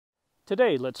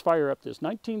Today, let's fire up this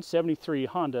 1973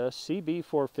 Honda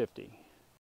CB450.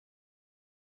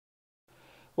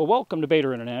 Well, welcome to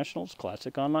Bader International's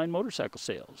Classic Online Motorcycle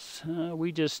Sales.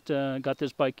 We just got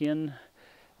this bike in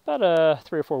about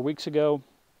 3 or 4 weeks ago,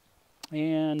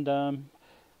 and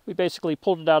we basically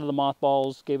pulled it out of the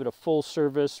mothballs, gave it a full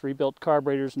service, rebuilt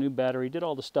carburetors, new battery, did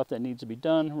all the stuff that needs to be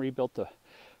done, rebuilt the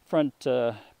front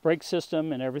brake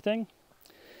system and everything.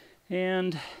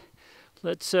 And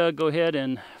let's go ahead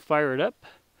and fire it up.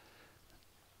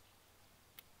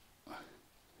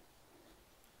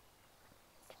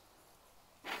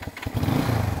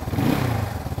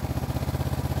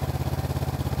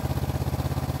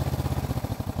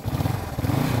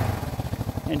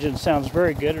 Engine sounds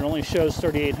very good. It only shows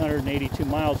 3,882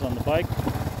 miles on the bike.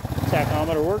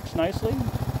 Tachometer works nicely.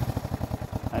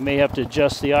 I may have to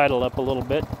adjust the idle up a little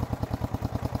bit.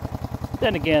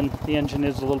 Then again, the engine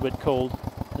is a little bit cold.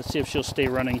 Let's see if she'll stay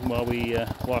running while we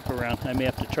walk around. I may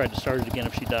have to try to start it again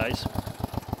if she dies.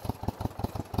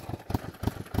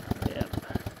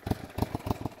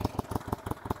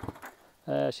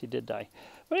 Yeah. She did die.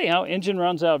 But anyhow, engine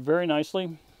runs out very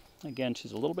nicely. Again,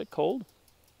 she's a little bit cold.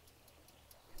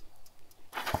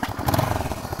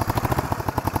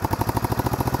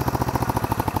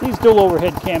 These dual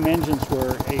overhead cam engines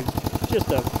were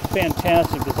just a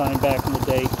fantastic design back in the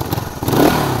day.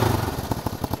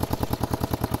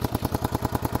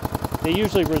 They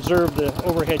usually reserve the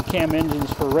overhead cam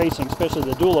engines for racing, especially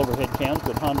the dual overhead cams,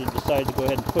 but Honda decided to go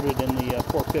ahead and put it in the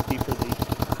 450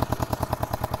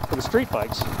 for the street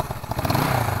bikes.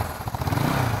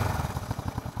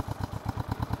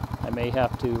 I may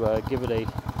have to give it a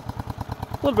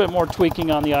little bit more tweaking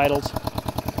on the idles.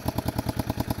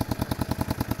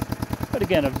 But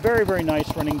again, a very, very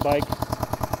nice running bike,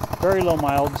 very low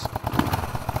mileage.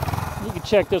 You can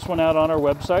check this one out on our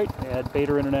website at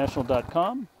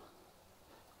baderinternational.com,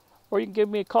 or you can give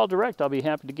me a call direct. I'll be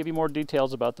happy to give you more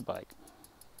details about the bike.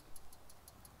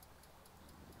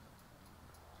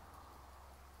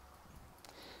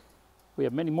 We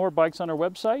have many more bikes on our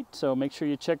website, so make sure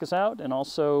you check us out, and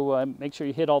also make sure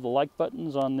you hit all the like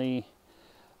buttons on the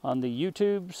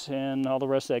YouTubes and all the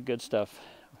rest of that good stuff.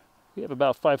 We have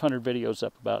about 500 videos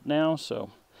up about now,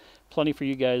 so plenty for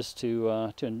you guys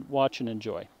to watch and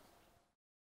enjoy.